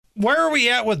Where are we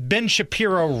at with Ben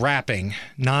Shapiro rapping,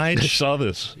 I Nige? saw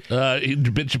this.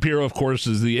 Ben Shapiro, of course,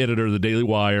 is the editor of the Daily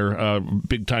Wire,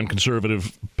 big-time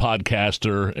conservative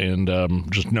podcaster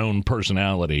and just known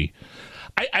personality.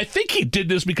 I think he did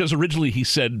this because originally he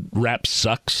said rap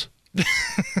sucks.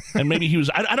 And maybe he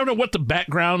was... I don't know what the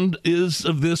background is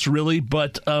of this, really,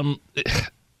 but...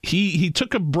 He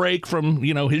took a break from,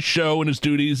 his show and his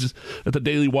duties at the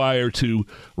Daily Wire to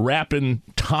rap in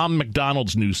Tom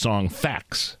McDonald's new song,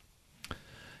 Facts.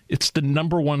 It's the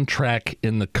number one track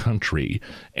in the country.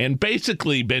 And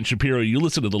basically, Ben Shapiro, you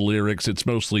listen to the lyrics, it's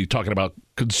mostly talking about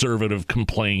conservative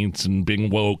complaints and being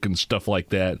woke and stuff like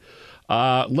that.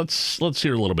 Let's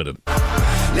hear a little bit of it.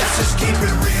 Let's just keep it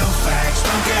real facts.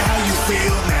 Don't care how you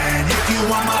feel, man. If you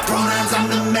want my pronouns, I'm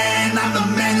the man. I'm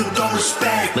the man who don't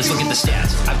respect. Let's look at the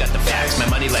stats. I've got the facts. My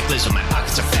money like Lizzo, my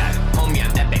pockets are fat. Homie,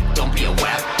 I'm epic. Don't be a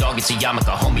whack. Dog, it's a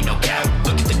yarmulke, homie, no cap.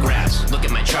 Look at the graphs. Look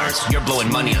at my charts. You're blowing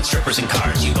money on strippers and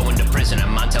cars. You going to prison,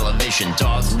 I'm on television.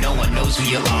 Dog, no one knows who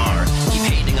you are. Keep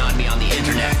hating on me on the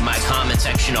internet. My comment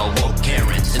section all woke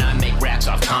Karens. And I make racks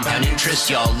off compound interest.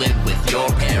 Y'all live with your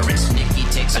parents. Nikki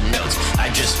takes some notes. I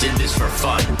just did this for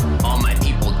fun. All my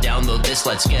people download this.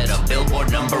 Let's get a Billboard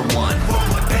 #1.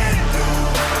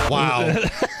 Wow.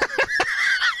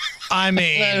 I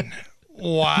mean,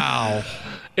 wow.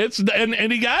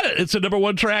 And he got it. It's a number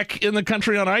one track in the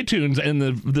country on iTunes and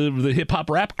the hip hop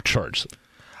rap charts.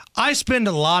 I spend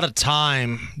a lot of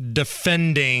time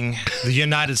defending the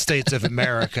United States of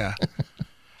America.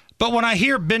 But when I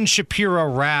hear Ben Shapiro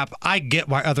rap, I get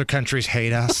why other countries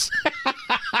hate us.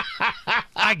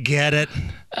 I get it.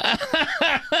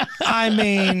 I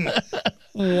mean,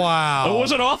 wow.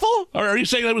 Was it awful? Or are you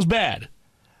saying that was bad?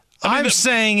 I'm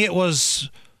saying it was...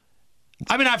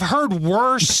 I mean, I've heard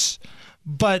worse,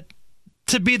 but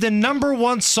to be the number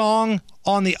one song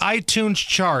on the iTunes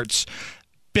charts,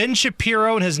 Ben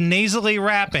Shapiro and his nasally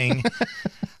rapping...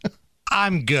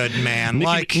 I'm good, man.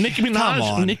 Nicki come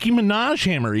on. Minaj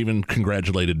Hammer even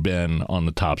congratulated Ben on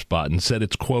the top spot and said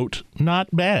it's, quote, not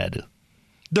bad.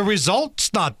 The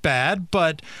result's not bad,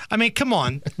 but, I mean, come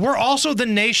on. We're also the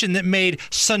nation that made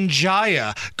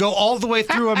Sanjaya go all the way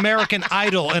through American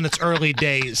Idol in its early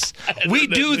days. We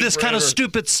do this kind of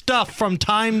stupid stuff from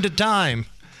time to time.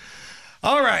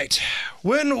 All right.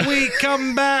 When we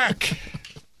come back...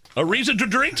 A reason to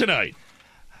drink tonight.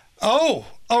 Oh,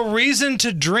 a reason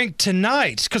to drink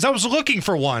tonight. Because I was looking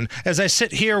for one as I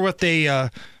sit here with a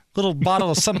little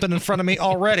bottle of something in front of me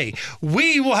already.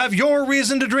 We will have your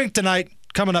reason to drink tonight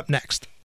coming up next.